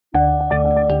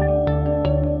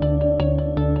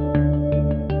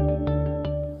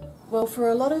for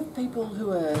a lot of people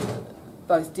who are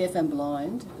both deaf and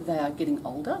blind, they are getting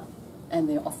older and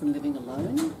they're often living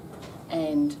alone,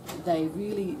 and they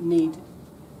really need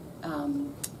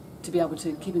to be able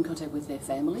to keep in contact with their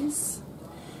families,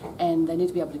 and they need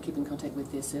to be able to keep in contact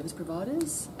with their service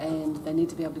providers, and they need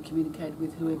to be able to communicate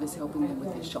with whoever's helping them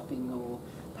with their shopping or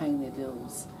paying their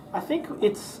bills. I think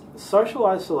social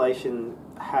isolation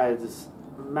has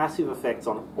massive effects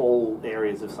on all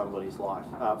areas of somebody's life,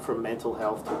 from mental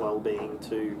health to well-being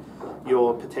to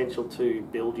your potential to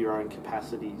build your own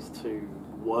capacities, to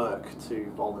work,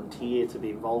 to volunteer, to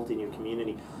be involved in your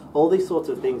community. All these sorts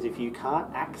of things, if you can't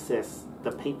access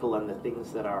the people and the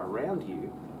things that are around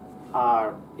you,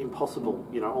 are impossible,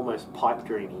 almost pipe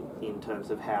dreaming in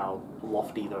terms of how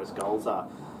lofty those goals are.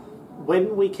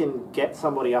 When we can get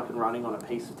somebody up and running on a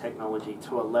piece of technology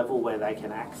to a level where they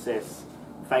can access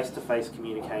face-to-face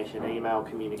communication, email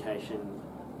communication,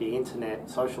 the internet,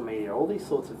 social media, all these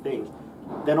sorts of things,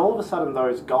 then all of a sudden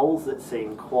those goals that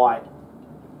seem quite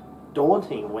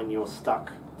daunting when you're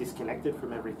stuck, disconnected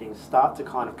from everything, start to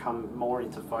kind of come more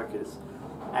into focus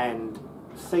and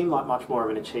seem like much more of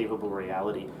an achievable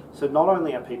reality. So not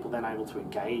only are people then able to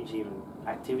engage in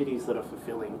activities that are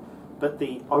fulfilling, but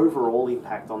the overall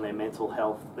impact on their mental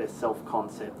health, their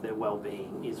self-concept, their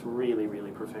well-being is really,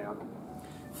 really profound.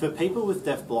 For people with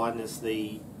deaf blindness,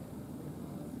 the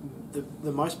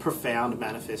most profound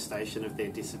manifestation of their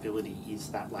disability is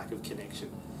that lack of connection.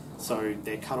 So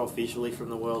they're cut off visually from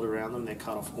the world around them, they're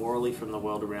cut off orally from the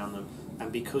world around them,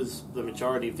 and because the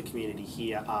majority of the community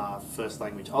here are first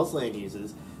language Auslan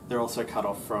users, they're also cut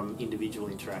off from individual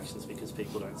interactions because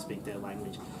people don't speak their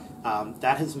language.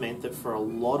 That has meant that for a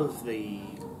lot of the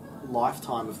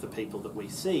lifetime of the people that we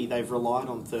see, they've relied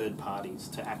on third parties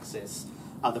to access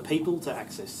other people, to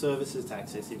access services, to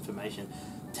access information.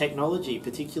 Technology,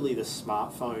 particularly the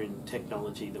smartphone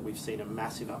technology that we've seen a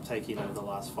massive uptake in over the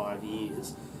last 5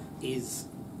 years, is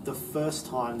the first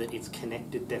time that it's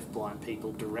connected deaf-blind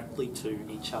people directly to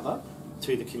each other,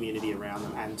 to the community around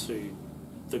them, and to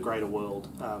the greater world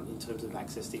in terms of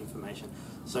access to information.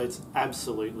 So it's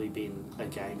absolutely been a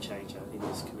game changer in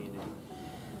this community.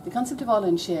 The concept of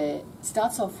iLearn Share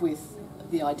starts off with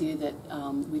the idea that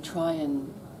we try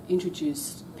and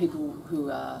introduce people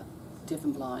who are deaf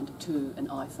and blind to an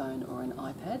iPhone or an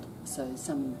iPad, so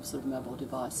some sort of mobile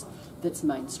device that's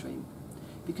mainstream.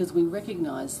 Because we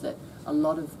recognise that a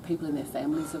lot of people in their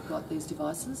families have got these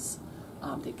devices,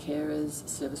 their carers,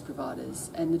 service providers,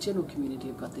 and the general community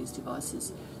have got these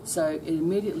devices. So it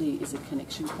immediately is a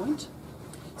connection point.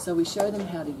 So we show them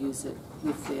how to use it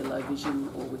with their low vision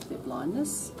or with their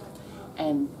blindness,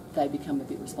 and they become a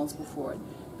bit responsible for it.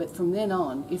 But from then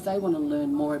on, if they want to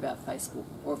learn more about Facebook,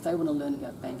 or if they want to learn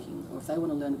about banking, or if they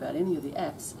want to learn about any of the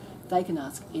apps, they can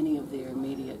ask any of their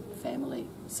immediate family.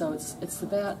 So it's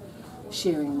about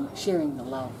sharing the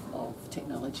love of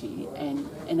technology and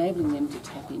enabling them to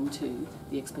tap into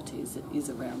the expertise that is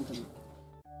around them.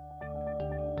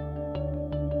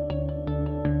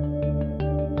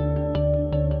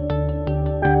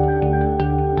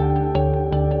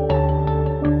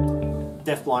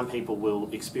 Deaf-blind people will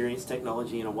experience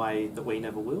technology in a way that we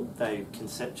never will. They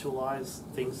conceptualise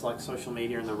things like social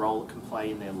media and the role it can play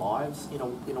in their lives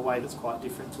in a way that's quite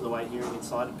different to the way hearing and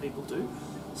sighted people do.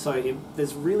 So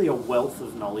there's really a wealth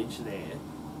of knowledge there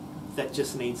that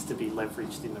just needs to be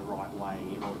leveraged in the right way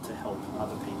in order to help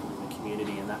other people in the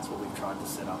community, and that's what we've tried to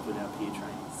set up with our peer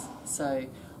trainers. So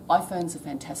iPhones are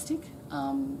fantastic.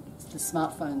 The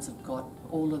smartphones have got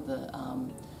all of the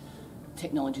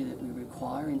technology that we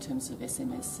require in terms of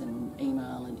SMS and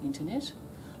email and internet.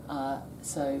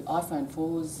 So iPhone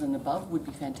 4s and above would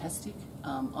be fantastic.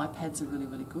 iPads are really,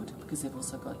 really good because they've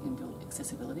also got inbuilt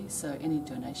accessibility, so any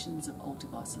donations of old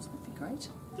devices would be great.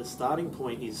 The starting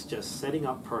point is just setting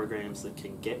up programs that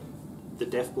can get the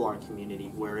deaf-blind community,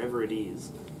 wherever it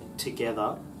is,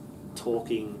 together,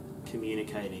 talking,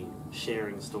 communicating,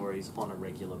 sharing stories on a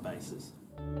regular basis.